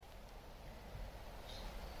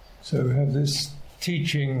So we have this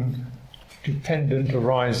teaching dependent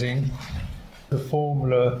arising, the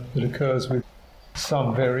formula that occurs with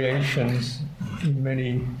some variations in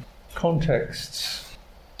many contexts.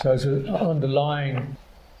 So there's an underlying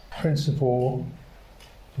principle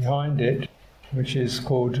behind it, which is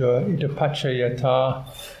called idappaccayata,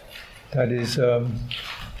 that is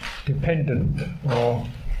dependent, or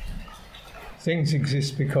things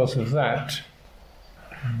exist because of that.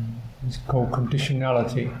 It's called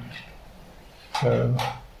conditionality. So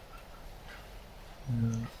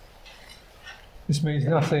this means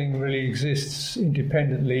nothing really exists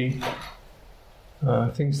independently.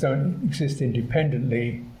 Things don't exist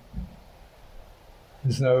independently.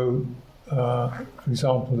 There's no, for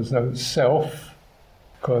example, there's no self,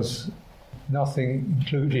 because nothing,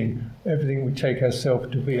 including everything we take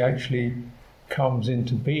ourselves to be, actually comes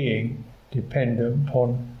into being dependent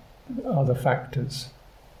upon other factors.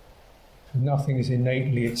 So nothing is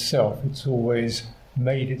innately itself. It's always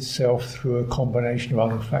made itself through a combination of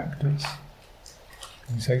other factors.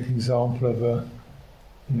 You take the example of a,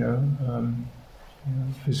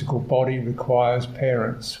 physical body requires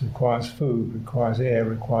parents, requires food, requires air,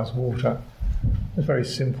 requires water. A very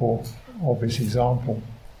simple, obvious example.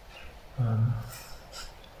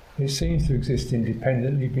 It seems to exist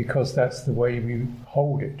independently because that's the way we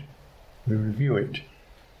hold it, we review it.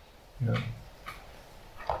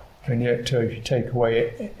 And yet, if you take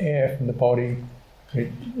away air from the body,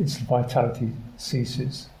 its vitality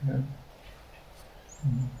ceases.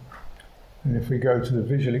 And if we go to the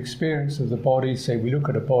visual experience of the body, say we look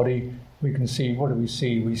at a body, we can see, what do we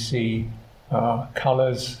see? We see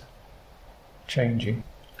colours changing.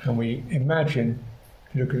 And we imagine,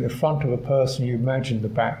 if you look at the front of a person, you imagine the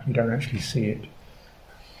back, you don't actually see it.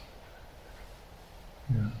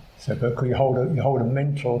 So because you hold a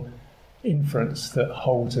mental inference that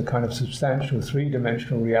holds a kind of substantial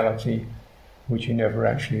three-dimensional reality which you never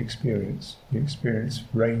actually experience. You experience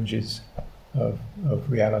ranges of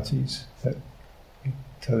realities. So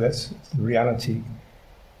that's the reality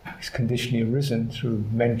is conditionally arisen through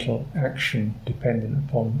mental action dependent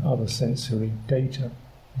upon other sensory data.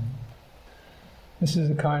 This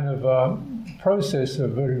is a kind of process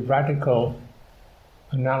of very radical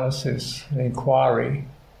analysis and inquiry,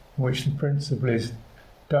 in which the principle is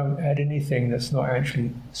don't add anything that's not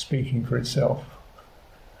actually speaking for itself.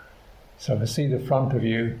 So if I see the front of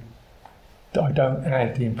you, I don't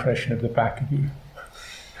add the impression of the back of you.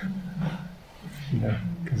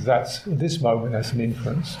 Because that's, at this moment, that's an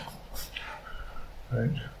inference.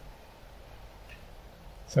 Right?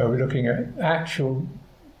 So we're looking at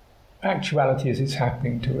actuality as it's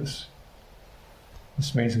happening to us.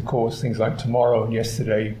 This means, of course, things like tomorrow and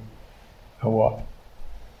yesterday are what?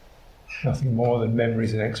 Nothing more than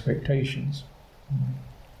memories and expectations.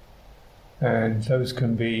 And those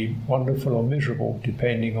can be wonderful or miserable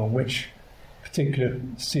depending on which particular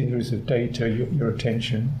series of data your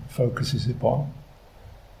attention focuses upon.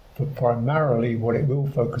 But primarily what it will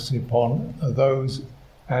focus upon are those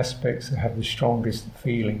aspects that have the strongest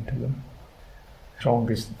feeling to them,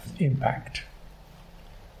 strongest impact,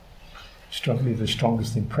 the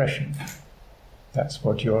strongest impression. That's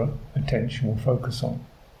what your attention will focus on.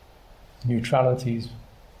 Neutralities.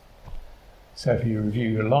 So if you review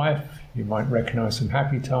your life, you might recognize some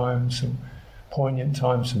happy times, some poignant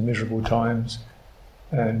times, some miserable times,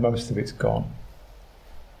 and most of it's gone.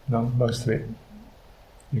 Most of it,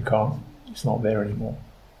 you can't, it's not there anymore.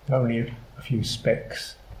 Only a few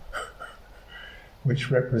specks,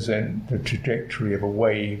 which represent the trajectory of a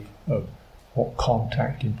wave of what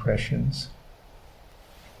contact impressions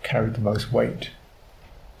carry the most weight.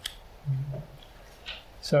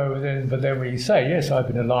 But then when you say, yes, I've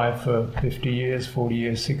been alive for 50 years, 40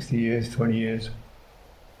 years, 60 years, 20 years,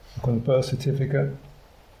 look on the birth certificate,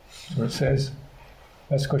 that's what it says.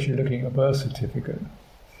 That's because you're looking at a birth certificate.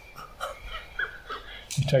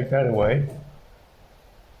 You take that away,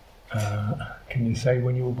 can you say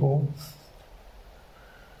when you were born?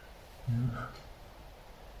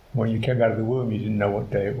 When you came out of the womb, you didn't know what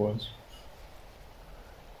day it was.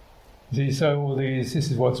 See, so all these,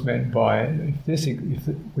 this is what's meant by,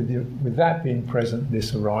 with that being present,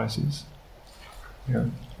 this arises.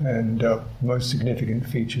 And most significant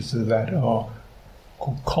features of that are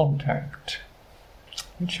called contact,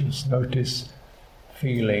 which you'll notice,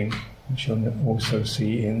 feeling, which you'll also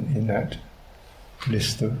see in that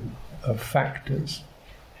list of factors.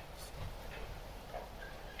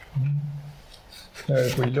 So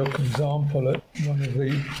if we look, for example, at one of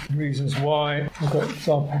the reasons why, we've got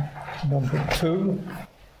example number 2.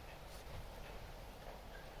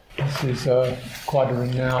 This is quite a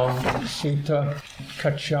renowned sutta,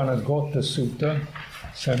 Kaccana Gota Sutta.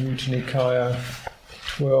 Samyutta Nikaya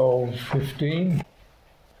 12:15.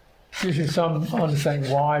 Gives you some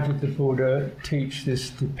understanding why did the Buddha teach this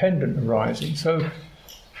dependent arising. So,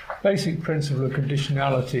 basic principle of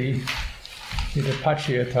conditionality,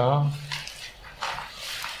 idappaccayata,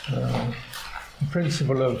 the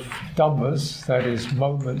principle of dhammas, that is,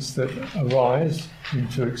 moments that arise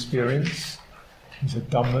into experience. These are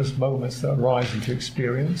dhammas, moments that arise into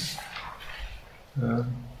experience. And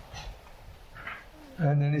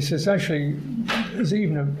then it says, actually, there's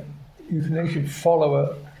even you can actually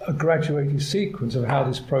follow a graduated sequence of how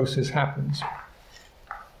this process happens.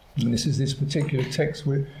 And this is this particular text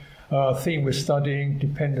theme we're studying,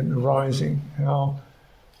 dependent arising. How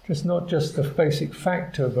just not just the basic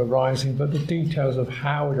fact of arising, but the details of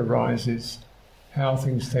how it arises, how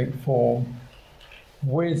things take form,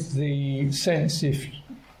 with the sense if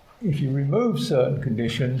you remove certain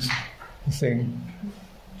conditions, the thing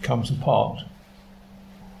comes apart.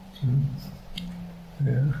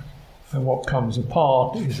 Yeah. And what comes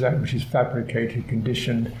apart is that which is fabricated,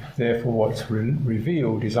 conditioned. Therefore, what's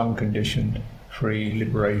revealed is unconditioned, free,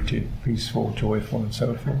 liberated, peaceful, joyful, and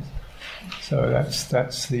so forth. So that's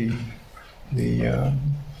the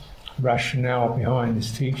rationale behind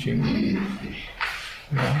this teaching.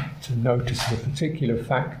 To notice the particular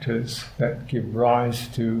factors that give rise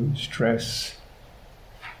to stress,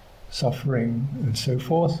 suffering, and so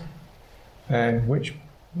forth, and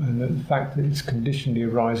the fact that it's conditionally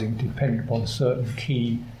arising dependent upon certain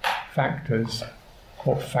key factors.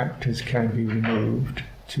 What factors can be removed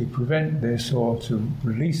to prevent this or to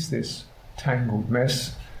release this tangled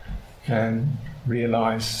mess and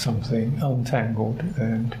realize something untangled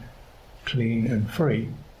and clean and free.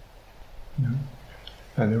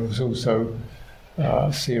 And there was also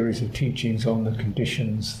a series of teachings on the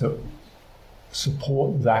conditions that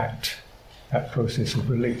support that process of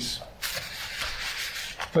release.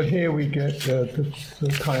 But here we get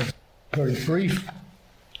the kind of very brief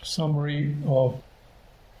summary of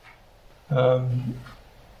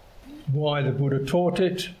why the Buddha taught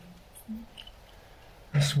it.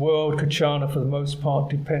 This world, Kachana, for the most part,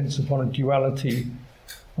 depends upon a duality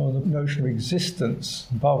on the notion of existence,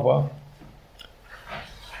 bhava,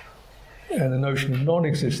 and the notion of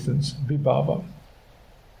non-existence, vibhava.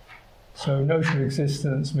 So notion of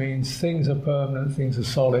existence means things are permanent, things are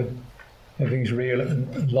solid, everything's real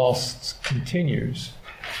and lasts, continues.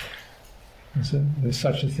 And so there's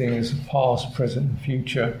such a thing as past, present and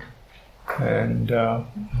future, and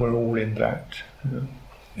we're all in that.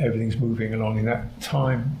 Everything's moving along in that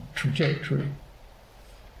time trajectory.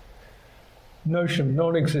 Notion of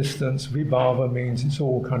non-existence, vibhava, means it's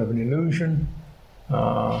all kind of an illusion.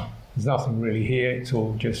 There's nothing really here, it's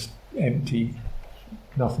all just empty,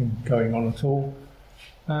 nothing going on at all.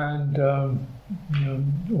 And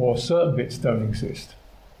or certain bits don't exist.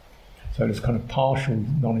 So there's kind of partial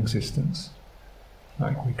non-existence.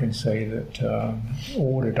 Like we can say that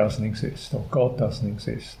order doesn't exist, or God doesn't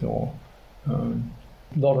exist, or a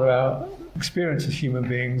lot of our experience as human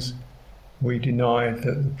beings, we denied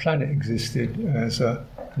that the planet existed as a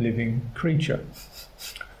living creature.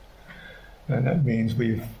 And that means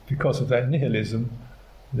because of that nihilism,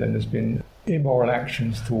 then there's been immoral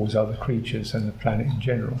actions towards other creatures and the planet in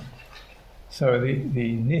general. So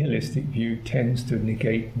the nihilistic view tends to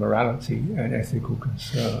negate morality and ethical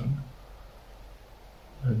concern.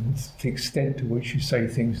 And the extent to which you say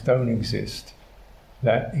things don't exist,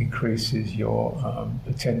 that increases your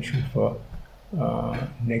potential for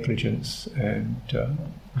negligence and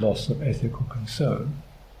loss of ethical concern.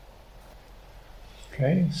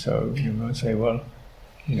 Okay, so you might say, well,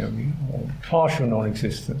 partial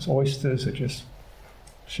non-existence. Oysters are just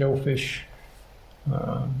shellfish,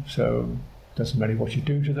 so it doesn't matter what you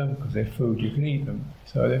do to them, because they're food, you can eat them.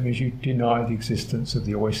 So that means you deny the existence of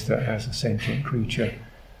the oyster as a sentient creature.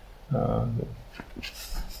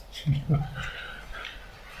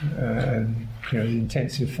 And the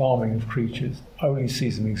intensive farming of creatures only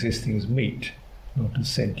sees them existing as meat, not as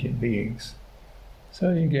sentient beings.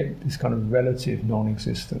 So you get this kind of relative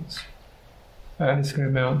non-existence. And it's going to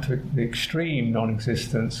amount to the extreme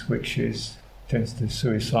non-existence, which tends to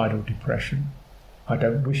suicidal depression. I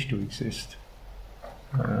don't wish to exist.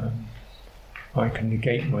 I can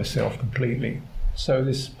negate myself completely. So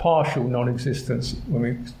this partial non-existence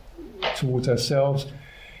towards ourselves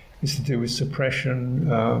is to do with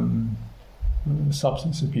suppression,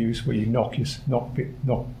 substance abuse, where you knock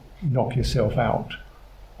yourself out,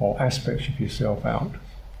 or aspects of yourself out.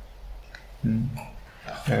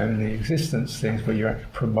 And the existence things where you're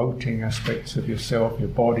actually promoting aspects of yourself, your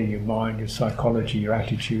body, your mind, your psychology, your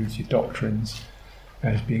attitudes, your doctrines,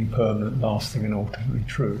 as being permanent, lasting and ultimately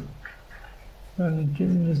true. And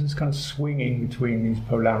there's this kind of swinging between these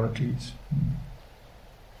polarities.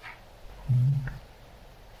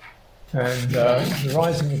 And the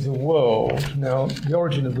rising of the world. Now, the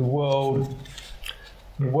origin of the world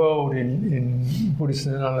in Buddhist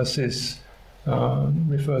analysis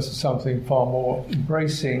refers to something far more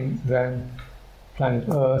embracing than planet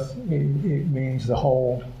Earth. It means the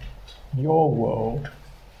whole, your world,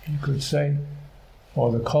 you could say,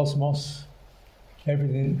 or the cosmos,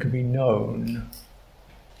 everything that can be known,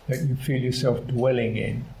 that you feel yourself dwelling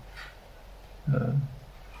in.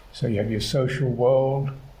 So you have your social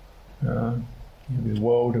world, you have the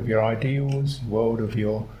world of your ideals, the world of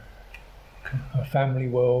your family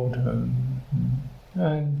world,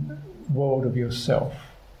 and world of yourself.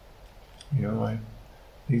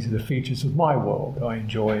 These are the features of my world. I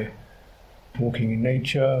enjoy walking in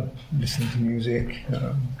nature, listening to music,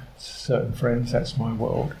 certain friends, that's my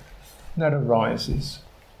world. And that arises.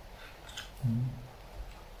 And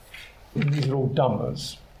these are all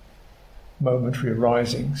dhammas, momentary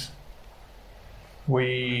arisings.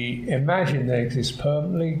 We imagine they exist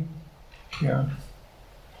permanently,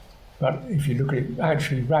 but if you look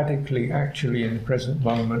at it radically in the present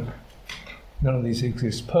moment, none of these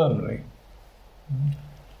exist permanently.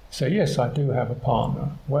 So yes, I do have a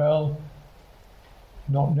partner. Well,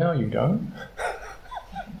 not now you don't,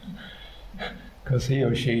 because he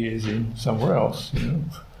or she is in somewhere else.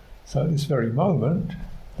 So at this very moment,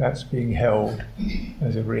 that's being held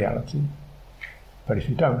as a reality. But if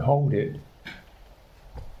you don't hold it,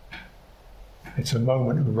 it's a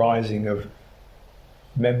moment of arising of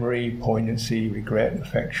memory, poignancy, regret,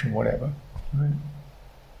 affection, whatever. Right?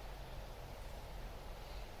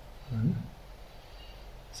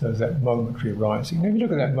 So there's that momentary arising. Now, if you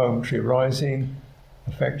look at that momentary arising,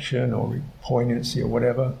 affection or poignancy or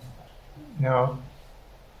whatever, now,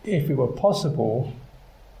 if it were possible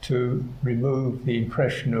to remove the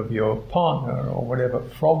impression of your partner or whatever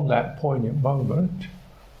from that poignant moment,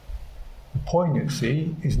 the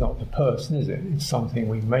poignancy is not the person, is it? It's something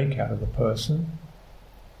we make out of the person.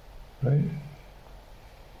 Right?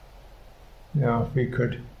 Now, if we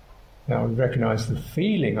could recognise the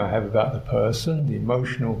feeling I have about the person, the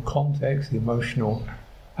emotional context, the emotional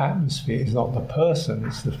atmosphere is not the person,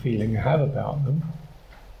 it's the feeling I have about them.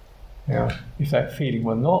 Now, if that feeling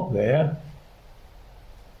were not there,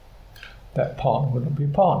 that partner wouldn't be a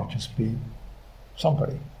partner, it'd just be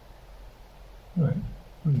somebody. Right?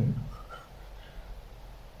 Wouldn't it?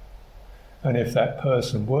 And if that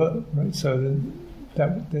person were, right, so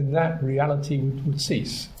then that reality would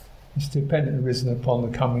cease. It's dependent, arisen upon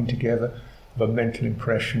the coming together of a mental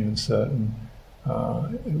impression and certain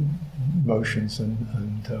emotions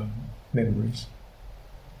and memories.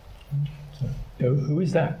 So, who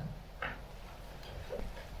is that?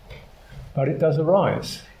 But it does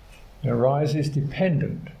arise. It arises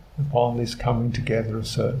dependent upon this coming together of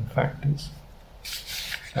certain factors.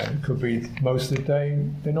 And it could be most of the day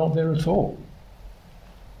they're not there at all.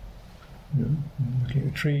 You're looking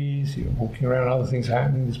at the trees, you're walking around, other things are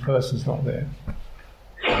happening, this person's not there.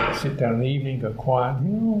 You sit down in the evening, go quiet,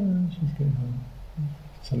 she's getting home.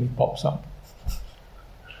 Something pops up.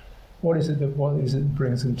 What is it that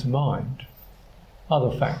brings them to mind?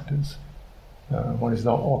 Other factors. One is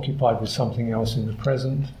not occupied with something else in the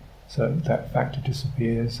present, so that factor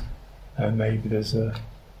disappears, and maybe it's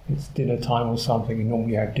dinner time or something, and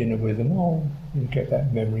normally you have dinner with them, you get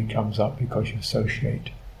that memory comes up because you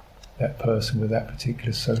associate that person with that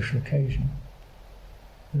particular social occasion.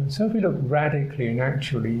 So if we look radically and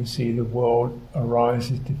actually, you see the world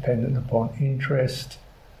arises dependent upon interest,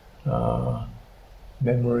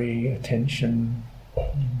 memory, attention,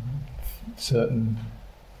 certain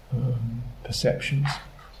perceptions.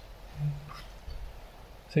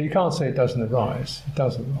 So you can't say it doesn't arise. It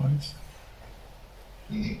does arise.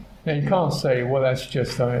 Now you can't say, well, that's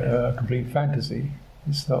just a complete fantasy.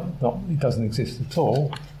 It's not. It doesn't exist at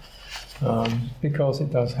all, because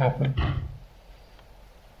it does happen.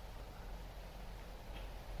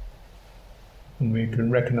 And we can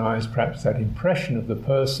recognise perhaps that impression of the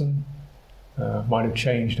person might have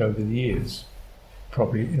changed over the years.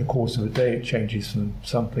 Probably in the course of a day it changes from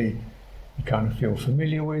something you kind of feel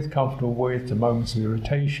familiar with, comfortable with, to moments of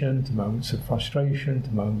irritation, to moments of frustration, to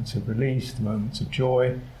moments of release, to moments of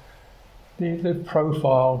joy. The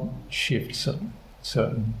profile shifts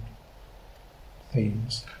certain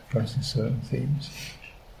themes, goes to certain themes.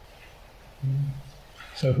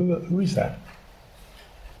 So who is that?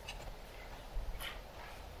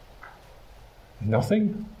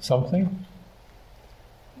 Nothing? Something?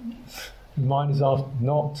 The mind is asked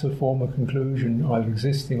not to form a conclusion, either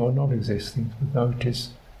existing or not existing, but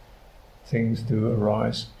notice things do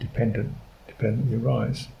arise dependent independently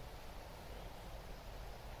arise.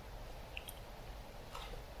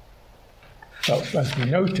 But as we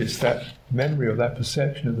notice, that memory of that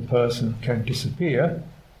perception of the person can disappear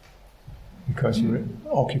because you're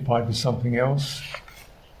occupied with something else,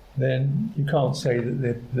 then you can't say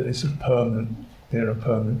that it's they're a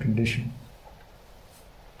permanent condition.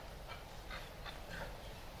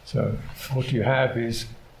 So what you have is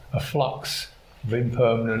a flux of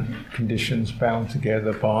impermanent conditions bound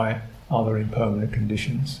together by other impermanent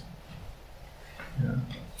conditions. Yeah.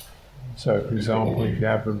 So, for example, if you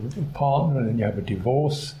have a partner and then you have a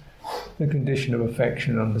divorce, the condition of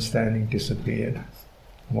affection and understanding disappeared,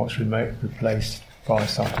 and what's replaced by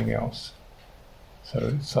something else.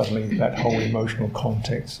 So suddenly that whole emotional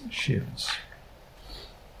context shifts.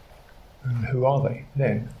 And who are they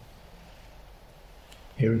then?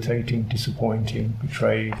 Irritating, disappointing,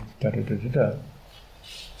 betrayed, da-da-da-da-da.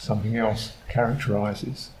 Something else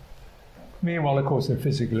characterises. Meanwhile, of course, their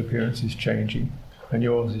physical appearance is changing, and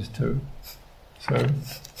yours is too. So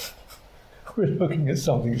we're looking at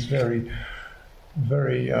something that's very,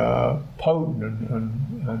 very potent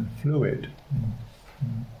and fluid.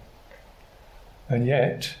 And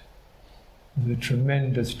yet, the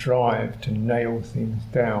tremendous drive to nail things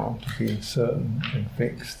down, to be certain and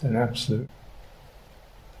fixed and absolute.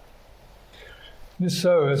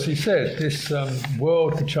 So, as he said, this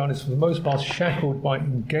world, Kachana, is for the most part shackled by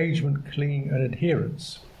engagement, clinging and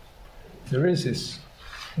adherence. There is this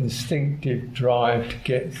instinctive drive to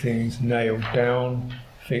get things nailed down,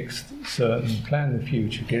 fixed, certain, plan the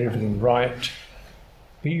future, get everything right,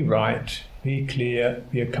 be clear,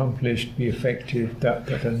 be accomplished, be effective,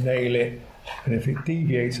 nail it, and if it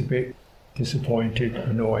deviates a bit, disappointed,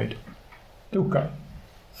 annoyed. Dukkha.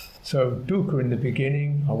 So dukkha in the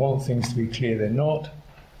beginning, I want things to be clear, they're not.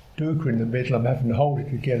 Dukkha in the middle, I'm having to hold it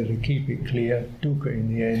together to keep it clear. Dukkha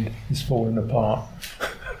in the end is falling apart.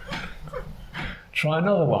 Try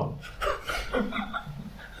another one.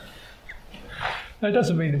 That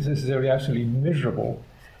doesn't mean it's necessarily absolutely miserable.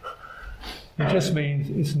 It just means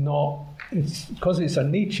it's because it's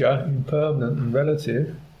anicca, impermanent and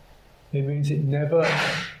relative, it means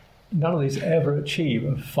none of these ever achieve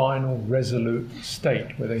a final resolute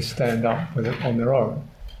state where they stand up on their own.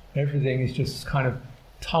 Everything is just kind of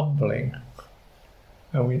tumbling,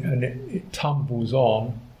 and it tumbles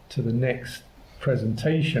on to the next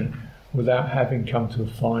presentation without having come to a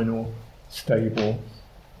final, stable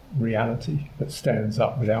reality that stands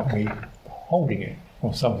up without me holding it,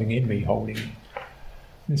 or something in me holding it.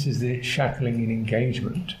 This is the shackling in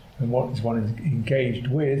engagement, and what is one engaged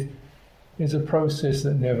with is a process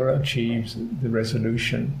that never achieves the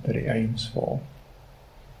resolution that it aims for.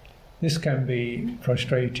 This can be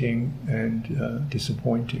frustrating and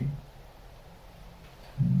disappointing.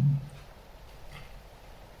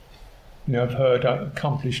 I've heard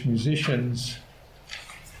accomplished musicians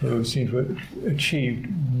who seem to have achieved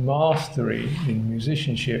mastery in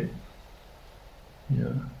musicianship,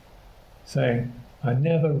 saying, I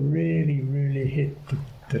never really hit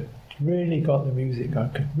really got the music. I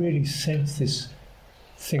could really sense this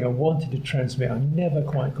thing I wanted to transmit. I never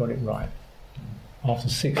quite got it right. After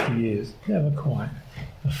 60 years, never quite.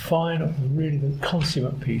 The final, the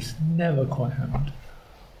consummate piece, never quite happened.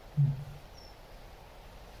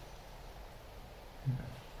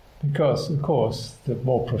 Because, of course, the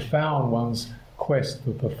more profound one's quest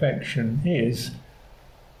for perfection is,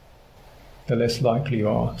 the less likely you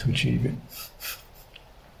are to achieve it.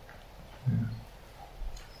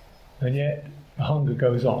 And yet, the hunger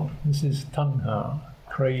goes on. This is tanha,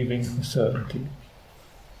 craving for certainty.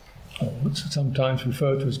 Or what's sometimes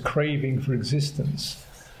referred to as craving for existence.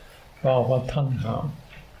 Bhava tanha.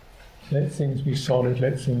 Let things be solid,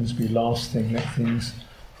 let things be lasting, let things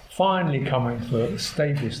finally come into a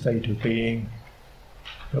stable state of being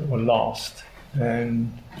that will last.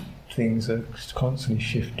 And things are constantly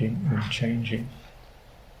shifting and changing.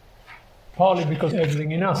 Partly because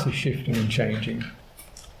everything in us is shifting and changing.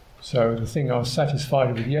 So the thing I was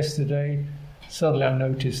satisfied with yesterday, suddenly I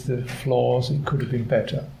noticed the flaws, it could have been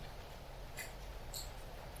better.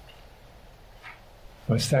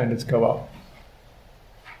 My standards go up.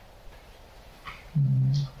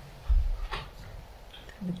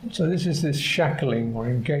 So this is this shackling or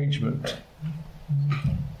engagement.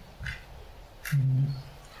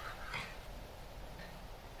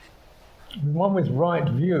 One with right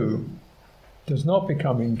view does not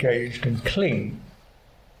become engaged and cling.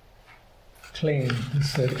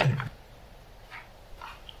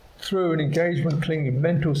 Through an engagement, clinging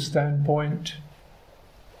mental standpoint,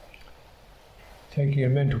 taking a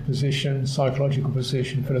mental position, psychological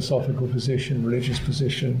position, philosophical position, religious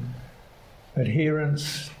position,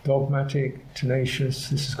 adherence, dogmatic, tenacious,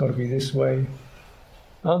 this has got to be this way,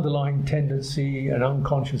 underlying tendency, an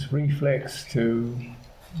unconscious reflex to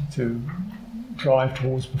drive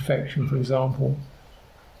towards perfection, for example,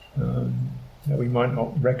 that we might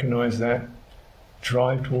not recognize that,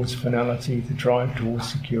 drive towards finality, to drive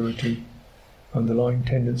towards security, underlying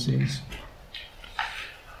tendencies.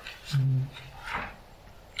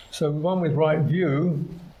 So one with right view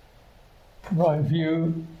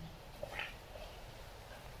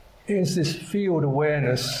is this field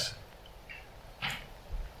awareness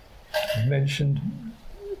mentioned.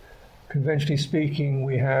 Conventionally speaking,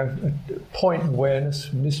 we have a point awareness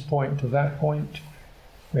from this point to that point.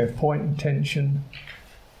 We have point attention,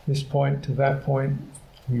 this point to that point.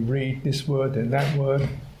 We read this word and that word.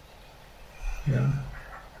 Yeah.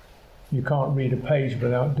 You can't read a page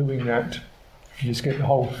without doing that. You just get the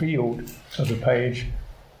whole field of the page.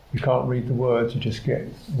 You can't read the words, you just get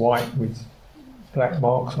white with black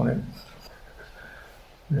marks on it.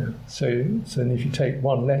 Yeah. So if you take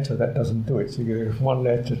one letter, that doesn't do it. So you go from one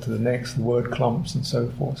letter to the next, the word clumps and so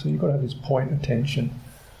forth. So you've got to have this point attention.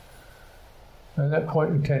 And that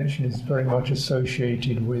point attention is very much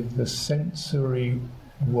associated with the sensory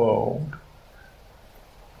world.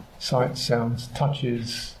 Sights, sounds,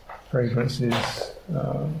 touches, fragrances,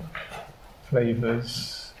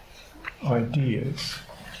 flavours, ideas,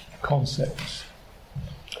 concepts.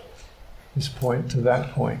 This point to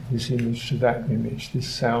that point, this image to that image, this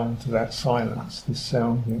sound to that silence, this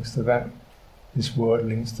sound links to that, this word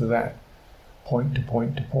links to that, point to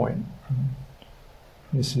point to point.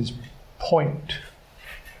 This is point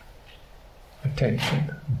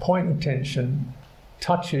attention. Point attention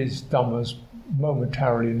touches dhammas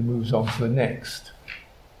momentarily and moves on to the next.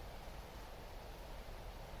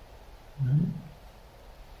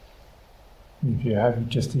 If you have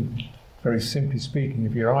just, very simply speaking,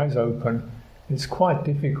 if your eyes open, it's quite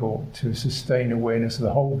difficult to sustain awareness of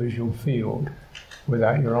the whole visual field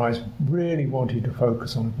without your eyes really wanting to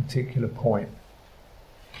focus on a particular point.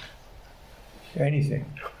 Anything.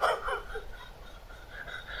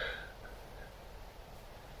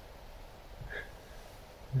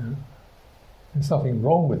 Yeah. There's nothing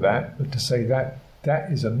wrong with that, but to say that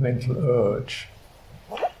is a mental urge.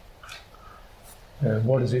 And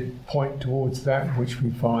what does it point towards? That which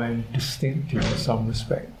we find distinctive in some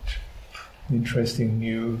respect, interesting,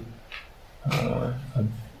 new, a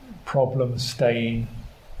problem, stain,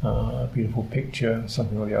 a beautiful picture,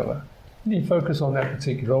 something or the other. When you focus on that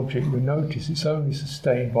particular object, you notice it's only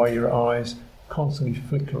sustained by your eyes constantly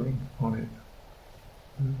flickering on it.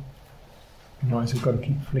 Your eyes have got to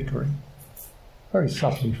keep flickering, very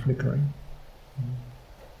subtly flickering.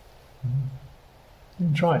 You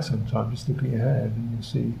can try it sometime, just look at your hand and you'll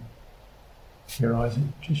see your eyes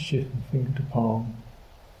just shift from finger to palm,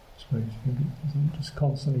 just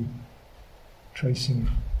constantly tracing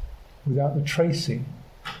it. Without the tracing,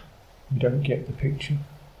 you don't get the picture.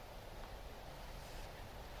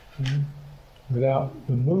 Without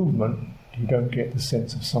the movement, you don't get the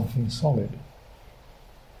sense of something solid.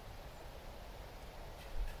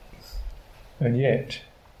 And yet,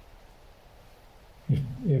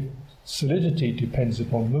 if solidity depends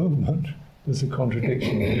upon movement, there's a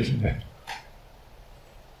contradiction there, isn't there?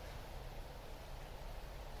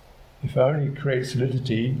 If I only create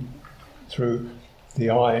solidity through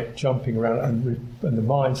the eye jumping around and the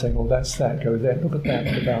mind saying, "Oh, that's that, go there, look at that,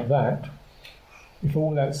 what about that?" If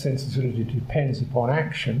all that sense of solidity depends upon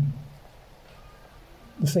action,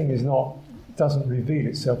 the thing doesn't reveal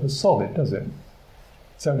itself as solid, does it?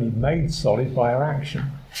 It's only made solid by our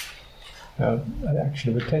action, an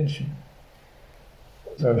action of attention.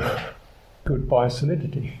 So, goodbye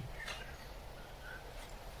solidity.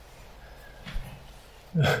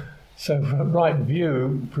 So, right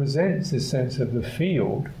view presents this sense of the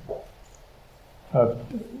field,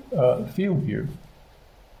 field view.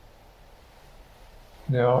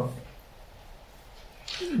 Now,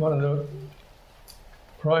 one of the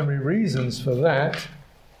primary reasons for that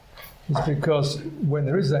is because when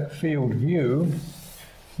there is that field view,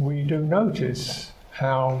 we do notice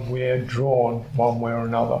how we're drawn one way or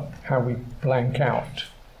another, how we blank out.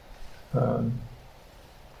 We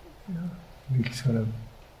kind of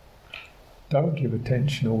don't give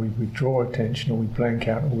attention, or we withdraw attention, or we blank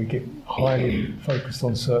out, or we get highly focused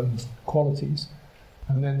on certain qualities.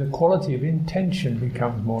 And then the quality of intention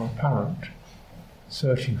becomes more apparent,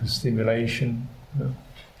 searching for stimulation.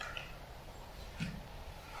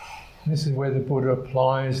 This is where the Buddha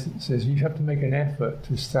applies, it says you have to make an effort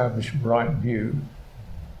to establish right view.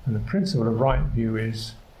 And the principle of right view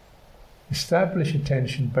is establish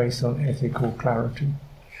attention based on ethical clarity.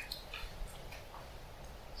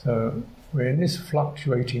 So we're in this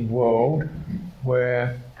fluctuating world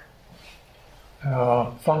where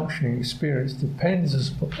our functioning experience depends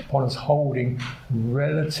upon us holding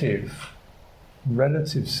relative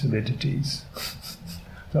solidities.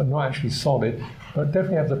 So not actually solid, but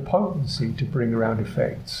definitely have the potency to bring around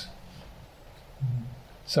effects.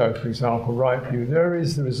 So, for example, right view, there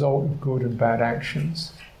is the result of good and bad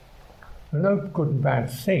actions. There are no good and bad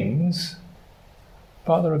things,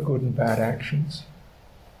 but there are good and bad actions.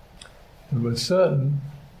 And with certain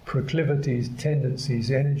proclivities, tendencies,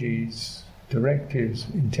 energies, directives,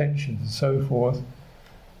 intentions, and so forth,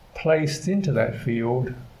 placed into that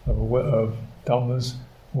field of dhammas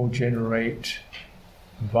will generate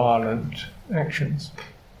violent actions,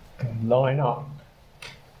 and line up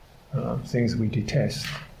things we detest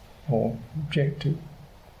or object to,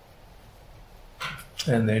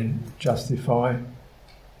 and then justify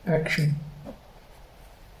action.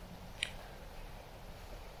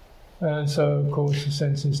 And so, of course, the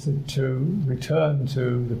sense is to return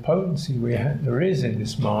to the potency there is in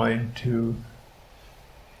this mind, to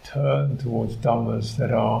turn towards dhammas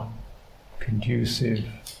that are conducive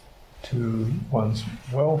to one's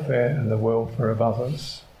welfare and the welfare of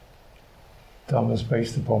others. Dhammas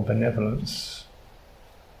based upon benevolence.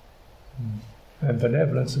 And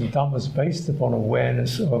benevolence and dhammas based upon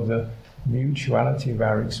awareness of the mutuality of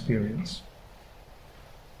our experience.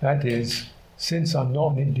 That is, since I'm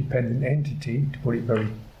not an independent entity, to put it very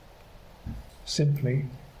simply,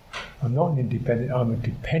 I'm not an independent, I'm a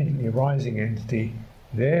dependently arising entity,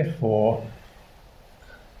 therefore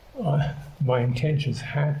my intentions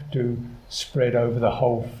have to spread over the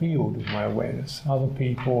whole field of my awareness, other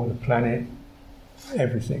people, the planet,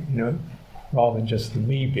 everything, rather than just the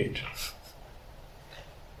me bit.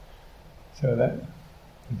 So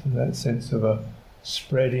that sense of a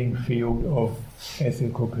spreading field of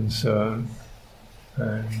ethical concern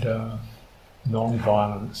and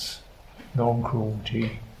non-violence,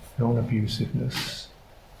 non-cruelty, non-abusiveness,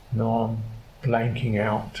 non-blanking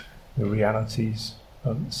out the realities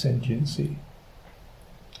of sentiency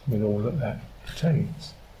with all that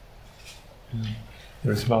pertains.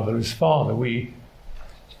 There is mother, there is father. We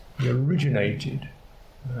originated.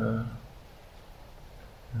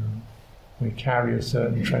 We carry a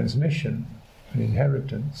certain transmission, an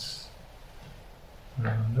inheritance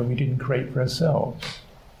that we didn't create for ourselves.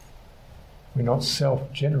 We're not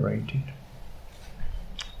self-generated.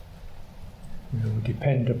 We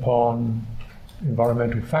depend upon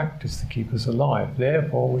environmental factors to keep us alive.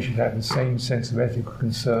 Therefore, we should have the same sense of ethical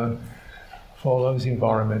concern for those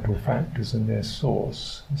environmental factors and their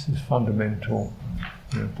source. This is fundamental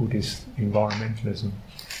Buddhist environmentalism.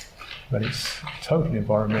 But it's total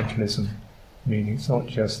environmentalism, meaning it's not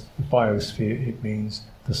just the biosphere, it means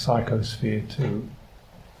the psychosphere too.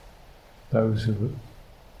 Those who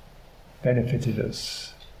benefited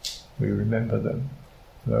us, we remember them.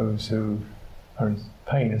 Those who are in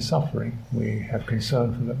pain and suffering, we have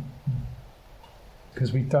concern for them.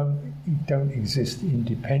 Because we don't exist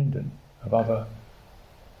independent of other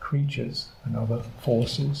creatures and other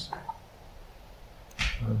forces.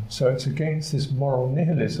 So it's against this moral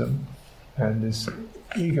nihilism and this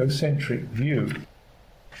egocentric view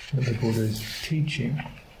that the Buddha is teaching.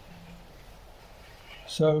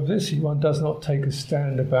 So this one does not take a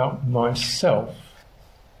stand about myself.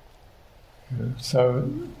 So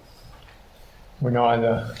we're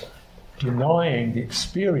neither denying the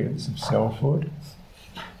experience of selfhood,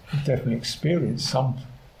 we definitely experience some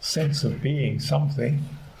sense of being something,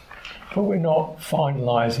 but we're not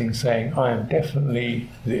finalising saying, I am definitely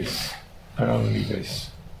this and only this.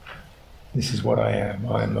 This is what I am.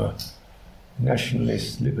 I'm a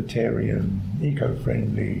nationalist, libertarian,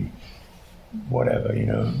 eco-friendly, whatever,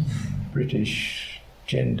 British,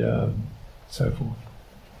 gender, so forth.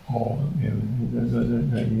 Or,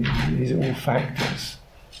 these are all factors.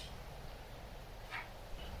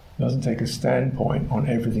 It doesn't take a standpoint on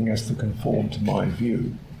everything has to conform to my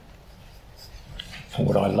view, for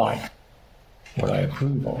what I like, what I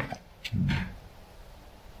approve of.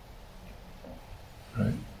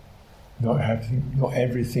 Right? Not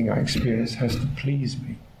everything I experience has to please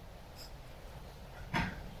me,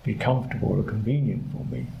 be comfortable or convenient for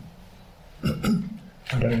me.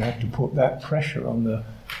 I don't have to put that pressure on the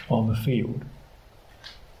field.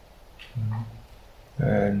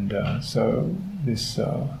 And so this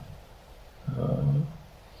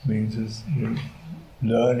means is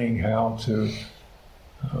learning how to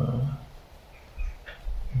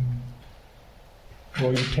draw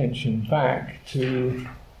your attention back to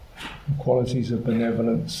the qualities of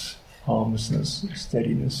benevolence, harmlessness,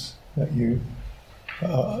 steadiness that you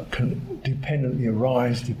can dependently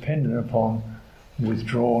arise, dependent upon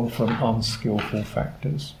withdrawn from unskillful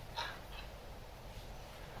factors.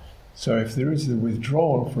 So if there is the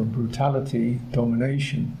withdrawal from brutality,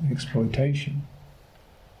 domination, exploitation,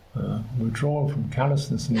 withdrawal from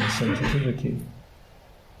callousness and insensitivity,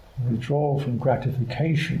 withdrawal from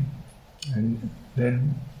gratification, and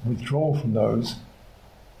then withdrawal from those,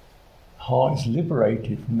 heart is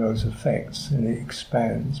liberated from those effects and it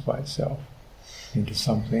expands by itself into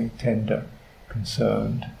something tender,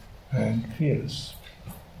 concerned and fearless.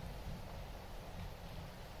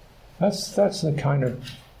 That's the kind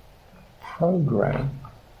of program.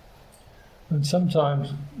 And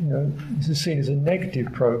sometimes, this is seen as a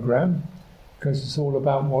negative program because it's all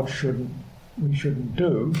about what we shouldn't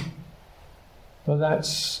do. But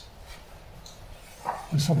there's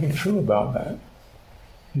something true about that.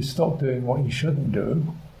 You stop doing what you shouldn't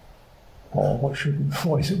do, or what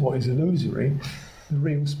is illusory, the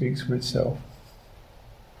real speaks for itself.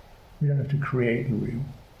 We don't have to create the real.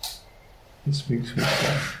 It speaks for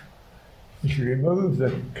itself. If you remove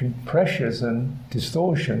the pressures and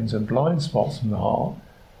distortions and blind spots from the heart,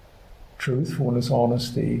 truthfulness,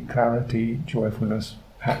 honesty, clarity, joyfulness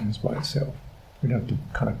happens by itself. We don't have to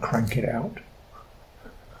kind of crank it out.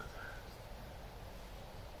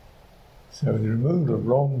 So the removal of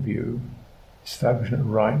wrong view, establishment of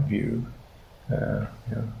right view,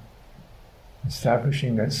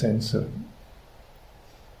 establishing that sense of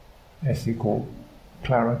ethical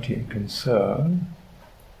clarity and concern,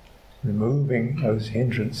 removing those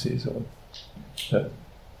hindrances that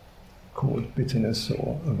cause bitterness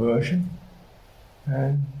or aversion,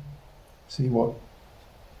 and see what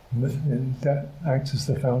that acts as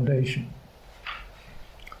the foundation.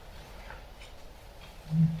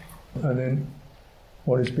 And then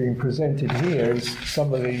what is being presented here is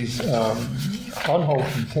some of these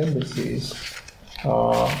unwholesome tendencies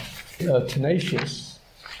are tenacious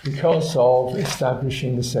because of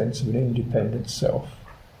establishing the sense of an independent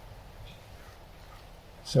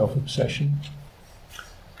self-obsession,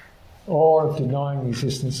 or of denying the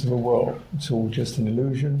existence of a world. It's all just an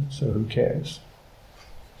illusion, so who cares?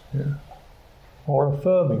 Yeah. Or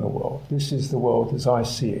affirming a world. This is the world as I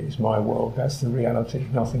see it, it's my world, that's the reality,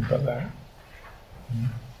 nothing but that.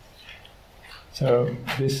 So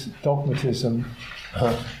this dogmatism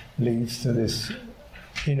leads to this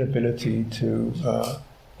inability to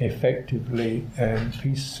effectively and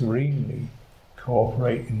serenely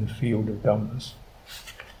cooperate in the field of dhammas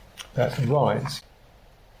that arise.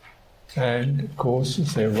 And of course,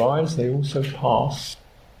 as they arise, they also pass.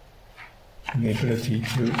 And the ability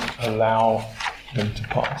to allow them to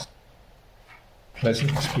pass.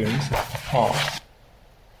 Pleasant experiences to pass.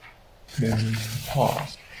 Memories to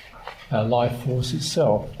pass. Our life force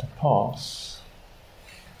itself to pass.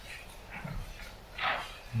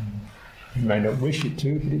 You may not wish it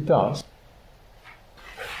to, but it does.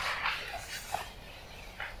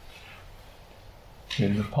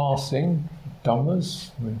 In the passing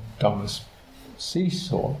dhammas, when dhammas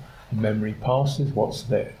cease or memory passes, what's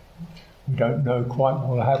there? We don't know quite what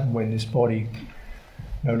will happen when this body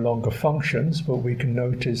no longer functions, but we can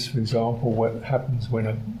notice, for example, what happens when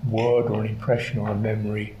a word or an impression or a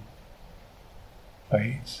memory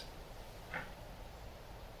fades.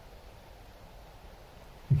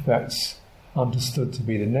 If that's understood to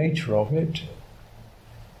be the nature of it,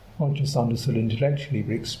 not just understood intellectually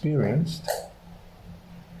but experienced,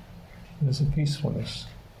 there's a peacefulness.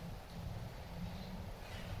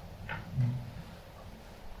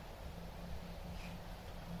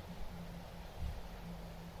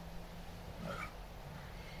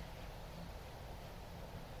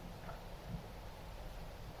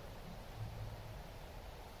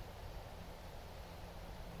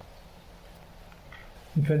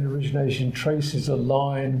 Independent origination traces a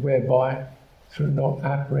line whereby, through not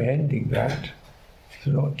apprehending that,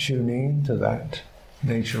 through not tuning into that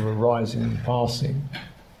nature of arising and passing,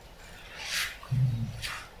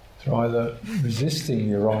 through either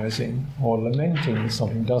resisting the arising or lamenting that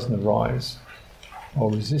something doesn't arise,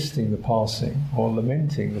 or resisting the passing, or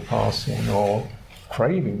lamenting the passing, or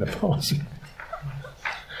craving the passing,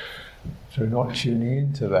 through not tuning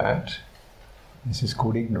into that, this is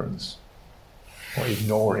called ignorance, or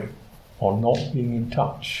ignoring, or not being in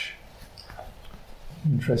touch.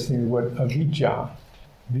 Interesting, the word avidya.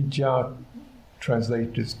 Vidya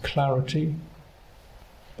translated as clarity,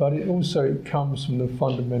 but it also comes from the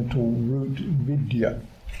fundamental root vidya.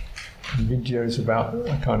 And vidya is about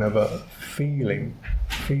a kind of a feeling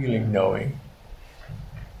knowing.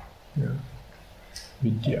 Yeah.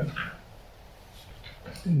 Vidya.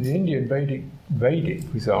 In the Indian Vedic,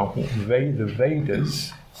 for example, the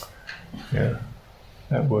Vedas, yeah,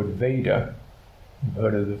 that word Veda You've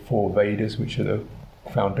heard of the 4 Vedas, which are the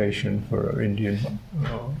foundation for Indian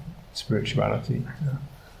spirituality.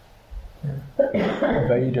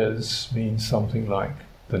 Vedas means something like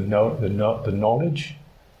the knowledge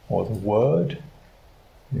or the word,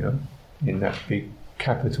 in that big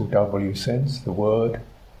capital W sense, the word,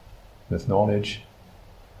 the knowledge,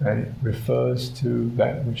 and it refers to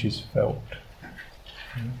that which is felt.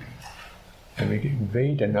 And we get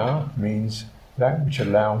Vedana means that which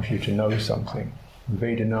allows you to know something.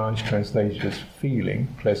 Vedana is translated as feeling,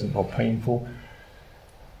 pleasant or painful,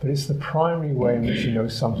 but it's the primary way in which you know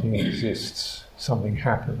something exists, something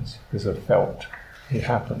happens. There's a felt, it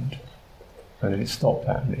happened, and then it stopped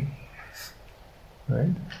happening.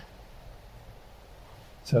 Right?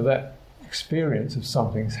 So that experience of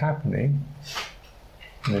something's happening,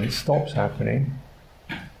 and then it stops happening,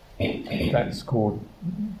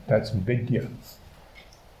 that's vidya.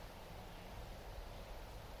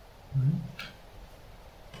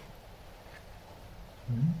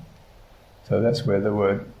 So that's where the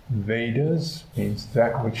word Vedas means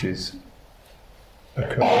that which is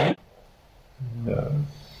occurring, and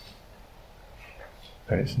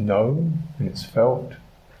it's known, and it's felt.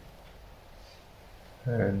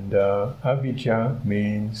 And avidya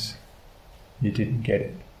means you didn't get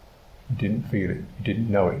it, you didn't feel it, you didn't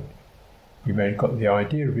know it. You may have got the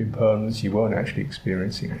idea of impermanence, you weren't actually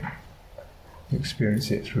experiencing it. You experience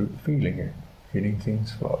it through feeling it, feeling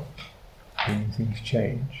things flow, feeling things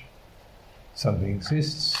change. Something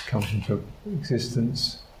exists, comes into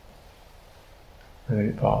existence, and then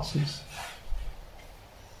it passes.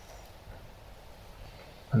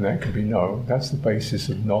 And that can be known. That's the basis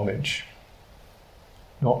of knowledge.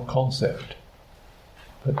 Not concept,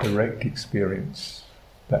 but direct experience.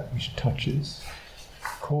 That which touches,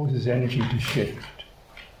 causes energy to shift.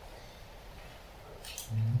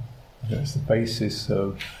 That's the basis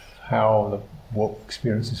of how what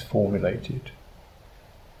experience is formulated.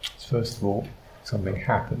 First of all, something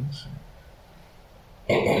happens.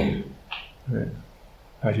 How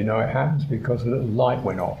do you know it happens? Because a little light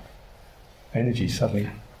went off. Energy suddenly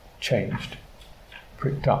changed,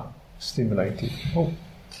 pricked up, stimulated. Oh,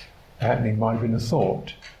 the happening might have been a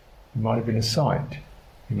thought, it might have been a sight,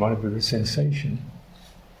 it might have been a sensation.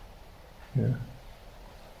 Yeah.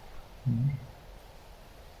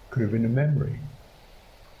 Could have been a memory.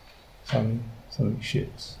 Something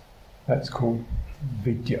shifts. That's called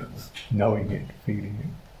vidya, knowing it, feeling it.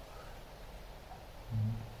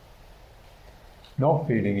 Not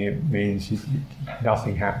feeling it means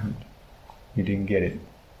nothing happened. You didn't get it.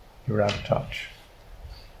 You're out of touch.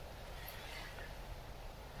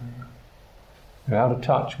 And out of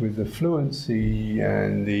touch with the fluency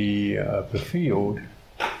and the field,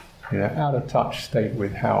 out of touch state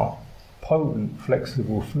with how potent,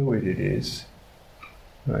 flexible fluid it is.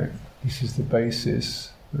 Right? This is the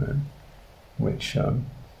basis which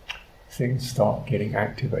things start getting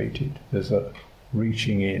activated. There's a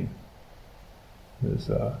reaching in. There's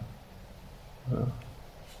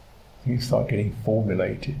things start getting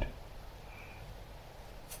formulated.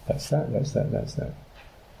 That's that.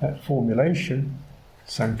 That formulation,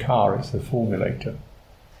 sankhara is the formulator.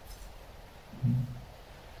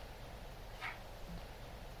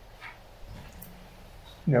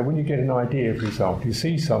 When you get an idea, for example, you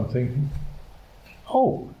see something,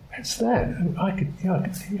 oh, that's that. I could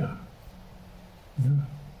see.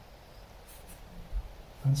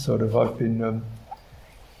 That's sort of, I've been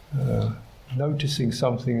noticing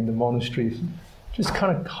something in the monastery, just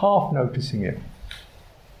kind of half noticing it.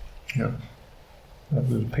 That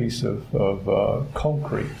little piece of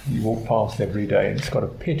concrete you walk past every day, and it's got a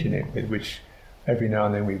pit in it with which every now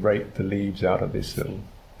and then we rake the leaves out of this little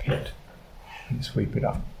pit and sweep it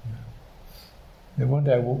up. Then one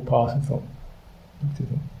day I walked past and thought,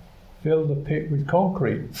 fill the pit with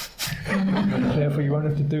concrete. Therefore you won't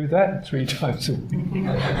have to do that 3 times a week.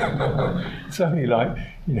 It's only like,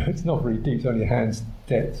 it's not very deep, it's only hands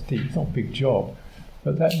depth deep, it's not a big job.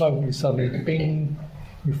 But that moment you suddenly, bing,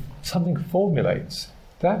 something formulates.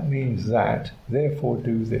 That means that, therefore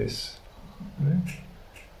do this. Right?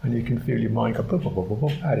 And you can feel your mind go, boop, boop, boop, boop,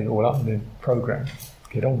 boop, add it all up and then program.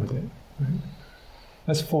 Get on with it. Right?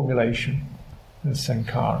 That's formulation. That's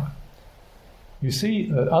sankhara. You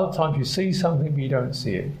see, other times you see something but you don't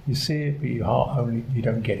see it. You see it but you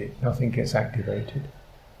don't get it. Nothing gets activated.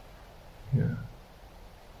 You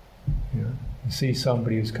see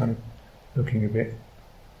somebody who's kind of looking a bit,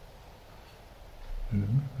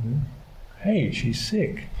 hey, she's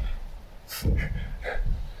sick.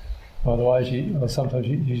 Otherwise, sometimes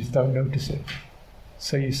you just don't notice it.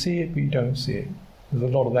 So you see it, but you don't see it. There's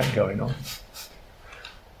a lot of that going on.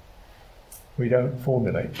 We don't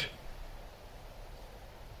formulate.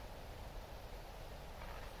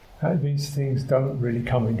 That means things don't really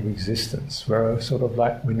come into existence. We're sort of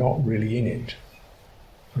like we're not really in it.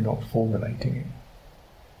 We're not formulating it.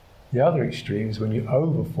 The other extreme is when you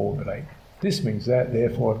over-formulate. This means that,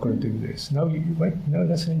 therefore I've got to do this. No, wait, no,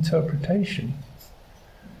 that's an interpretation.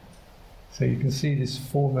 So you can see this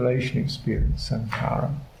formulation experience,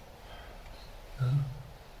 sankhara.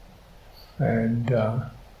 And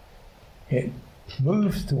it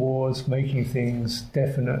moves towards making things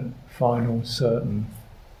definite, final, certain,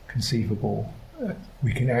 conceivable.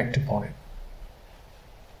 We can act upon it.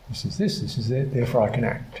 This is it, therefore I can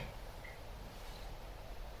act.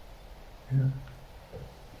 Yeah.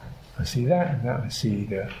 I see that, and that I see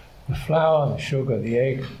the flour, the sugar, the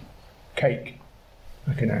egg, cake.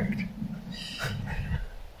 I can act.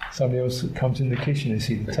 Somebody else comes in the kitchen, they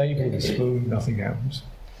see the table, the spoon, nothing happens.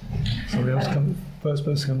 Somebody else first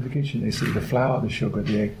person comes in the kitchen, they see the flour, the sugar,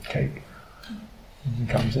 the egg, cake. And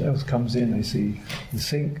somebody else comes in, they see the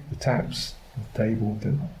sink, the taps, the table,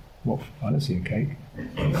 I don't see a cake.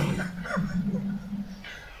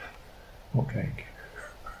 What cake?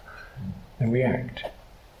 And we act.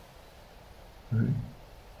 Right?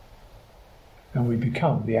 And we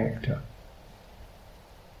become the actor.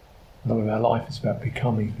 A lot of our life is about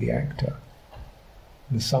becoming the actor.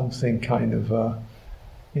 There's something kind of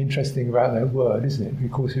interesting about that word, isn't it?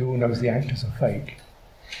 Because we all know the actors are fake.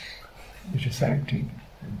 They're just acting.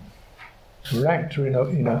 We're actor in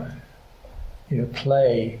a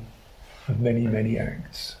play of many, many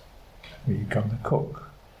acts. You become the cook,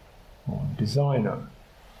 or the designer,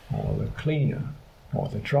 or the cleaner, or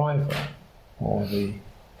the driver, or the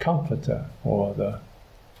comforter, or the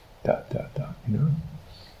you know.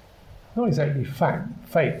 Not exactly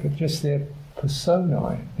fake, but just their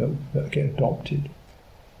personae that get adopted.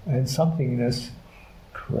 And something in us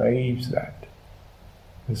craves that.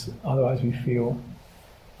 Because otherwise we feel,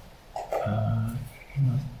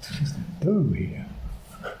 it's just a do here.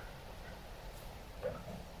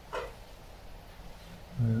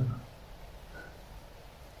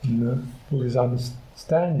 And Buddha's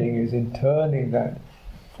understanding is in turning that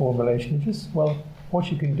formulation,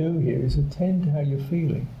 what you can do here is attend to how you're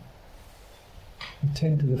feeling.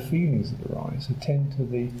 Attend to the feelings that arise, attend to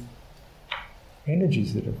the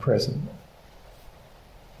energies that are present,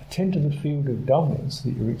 attend to the field of dhammas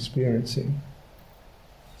that you're experiencing,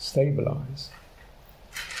 stabilize,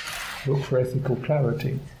 look for ethical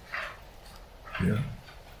clarity,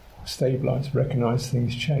 stabilize, recognize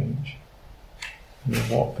things change,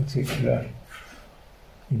 what particular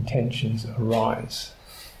intentions arise.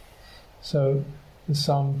 So there's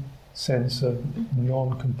some sense of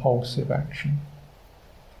non-compulsive action.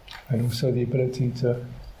 And also the ability to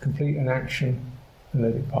complete an action and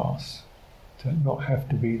let it pass. To not have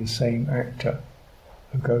to be the same actor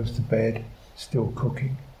who goes to bed still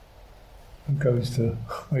cooking, who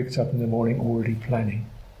wakes up in the morning already planning,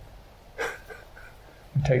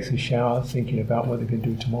 who takes a shower thinking about what they're going to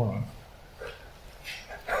do tomorrow.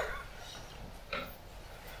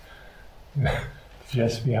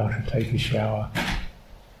 Just be able to take a shower,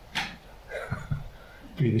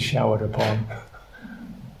 be the showered upon.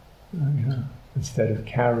 Instead of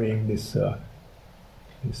carrying this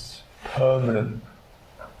permanent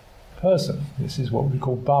person. This is what we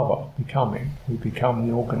call bhava, becoming. We become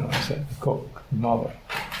the organizer, the cook, the mother.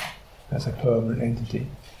 That's a permanent entity.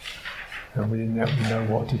 And within that we know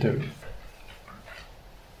what to do.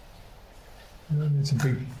 And it's a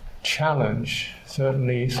big challenge,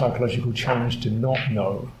 certainly psychological challenge, to not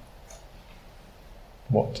know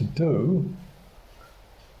what to do.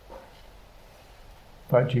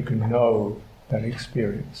 But you can know that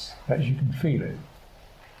experience, that you can feel it.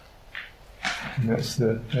 And that's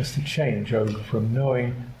the change over from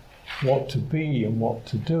knowing what to be and what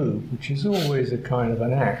to do, which is always a kind of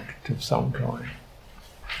an act of some kind.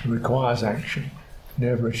 It requires action,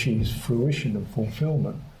 never achieves fruition and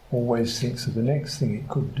fulfillment, always thinks of the next thing it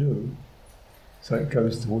could do. So it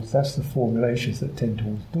goes towards, that's the formulations that tend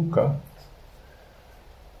towards dukkha.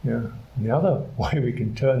 And the other way we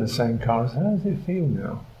can turn the sankhara is, how does it feel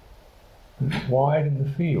now? Widen the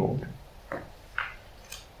field.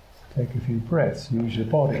 Take a few breaths, use your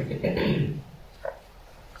body.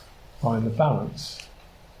 Find the balance.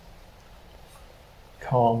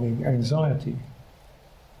 Calming anxiety.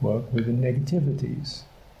 Work with the negativities.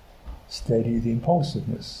 Steady the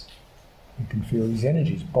impulsiveness. You can feel these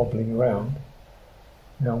energies bobbling around.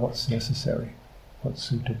 Now what's necessary? What's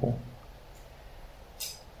suitable?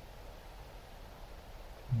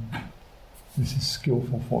 This is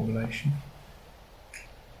skillful formulation.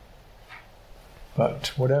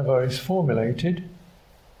 But whatever is formulated,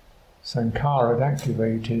 sankhara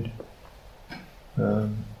activated,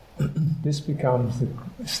 this becomes the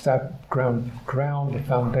ground, the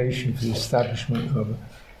foundation for the establishment of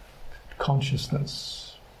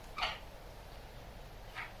consciousness.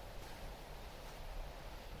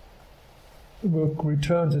 We'll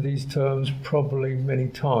return to these terms probably many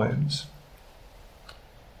times.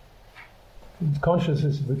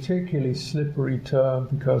 Consciousness is a particularly slippery term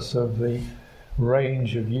because of the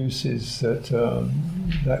range of uses that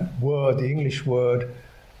that word, the English word,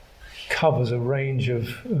 covers a range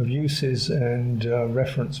of uses and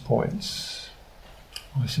reference points.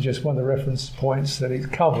 I suggest one of the reference points that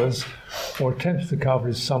it covers, or attempts to cover,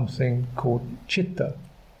 is something called citta,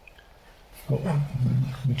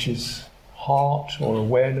 which is heart or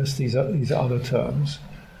awareness. These are other terms.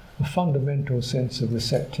 A fundamental sense of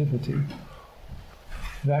receptivity,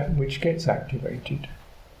 that which gets activated.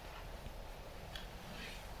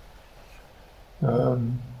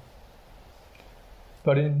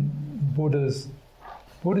 But in Buddha's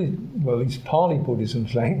Pali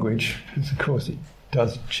Buddhism's language, because of course it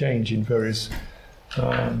does change in various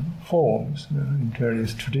forms, in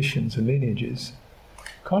various traditions and lineages.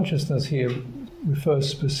 Consciousness here refers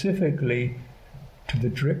specifically to the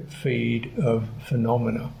drip feed of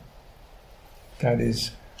phenomena. That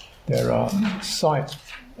is, there are sights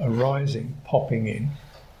arising, popping in.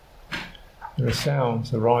 There are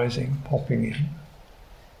sounds arising, popping in.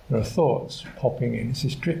 There are thoughts popping in. It's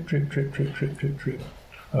this drip, drip, drip, drip, drip, drip, drip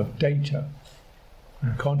of data.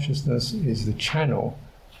 And consciousness is the channel,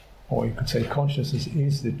 or you could say consciousness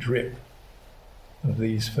is the drip of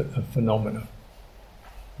these phenomena.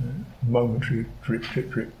 Momentary drip, drip,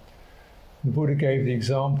 drip. The Buddha gave the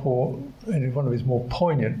example, and one of his more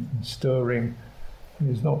poignant and stirring,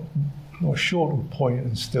 he's not short of poignant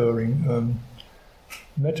and stirring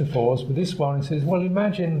metaphors, but this one, he says, well,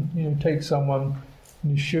 imagine, take someone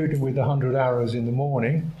and you shoot him with 100 arrows in the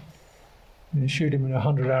morning, and you shoot him with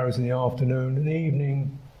 100 arrows in the afternoon, in the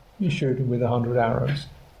evening you shoot him with 100 arrows.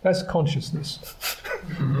 That's consciousness.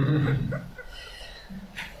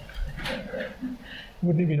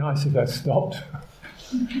 Wouldn't it be nice if that stopped?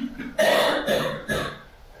 You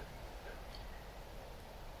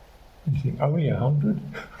think, only 100?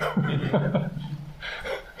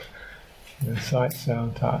 Sight,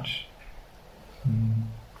 sound, touch. Wouldn't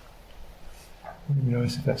it be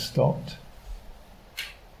nice if that stopped?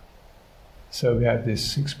 So we have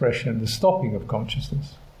this expression, the stopping of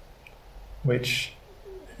consciousness, which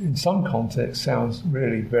in some contexts sounds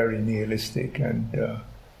really very nihilistic and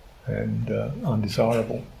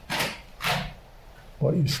undesirable.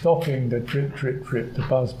 But you're stopping the drip, drip, drip, the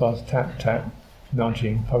buzz, buzz, tap, tap,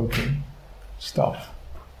 nudging, poking stuff.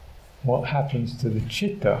 What happens to the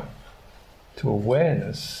citta, to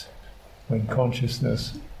awareness, when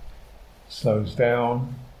consciousness slows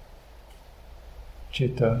down,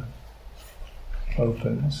 citta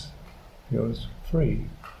opens, feels free,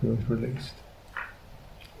 feels released.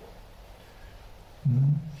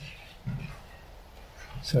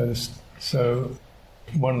 So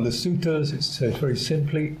one of the suttas, it says very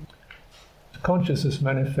simply, consciousness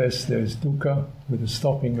manifests, there is dukkha. With the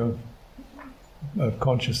stopping of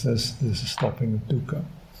consciousness, there's a stopping of dukkha.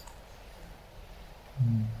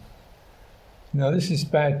 Now this is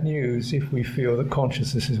bad news if we feel that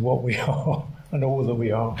consciousness is what we are and all that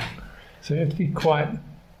we are. So you have to be quite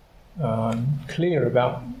clear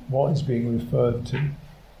about what is being referred to.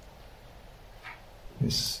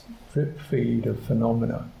 This drip feed of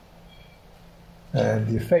phenomena and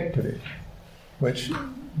the effect of it, which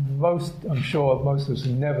I'm sure most of us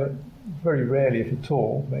never, very rarely if at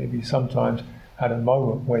all, maybe sometimes had a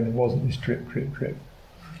moment when there wasn't this drip, drip, drip.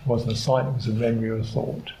 It wasn't a sight, it was a memory or a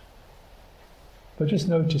thought. But just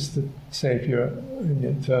notice that, say if you're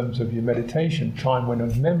in terms of your meditation, time when a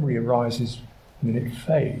memory arises and then it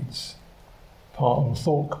fades. Part of a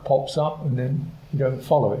thought pops up and then you don't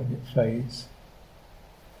follow it and it fades.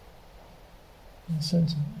 In the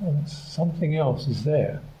sense of something else is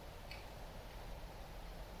there.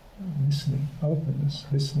 Listening, openness,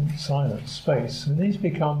 listening, silence, space. And these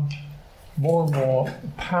become more and more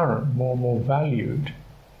apparent, more and more valued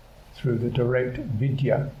through the direct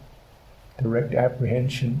vidya, direct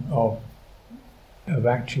apprehension of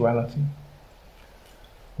actuality.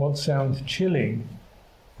 What sounds chilling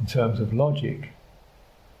in terms of logic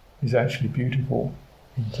is actually beautiful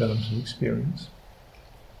in terms of experience.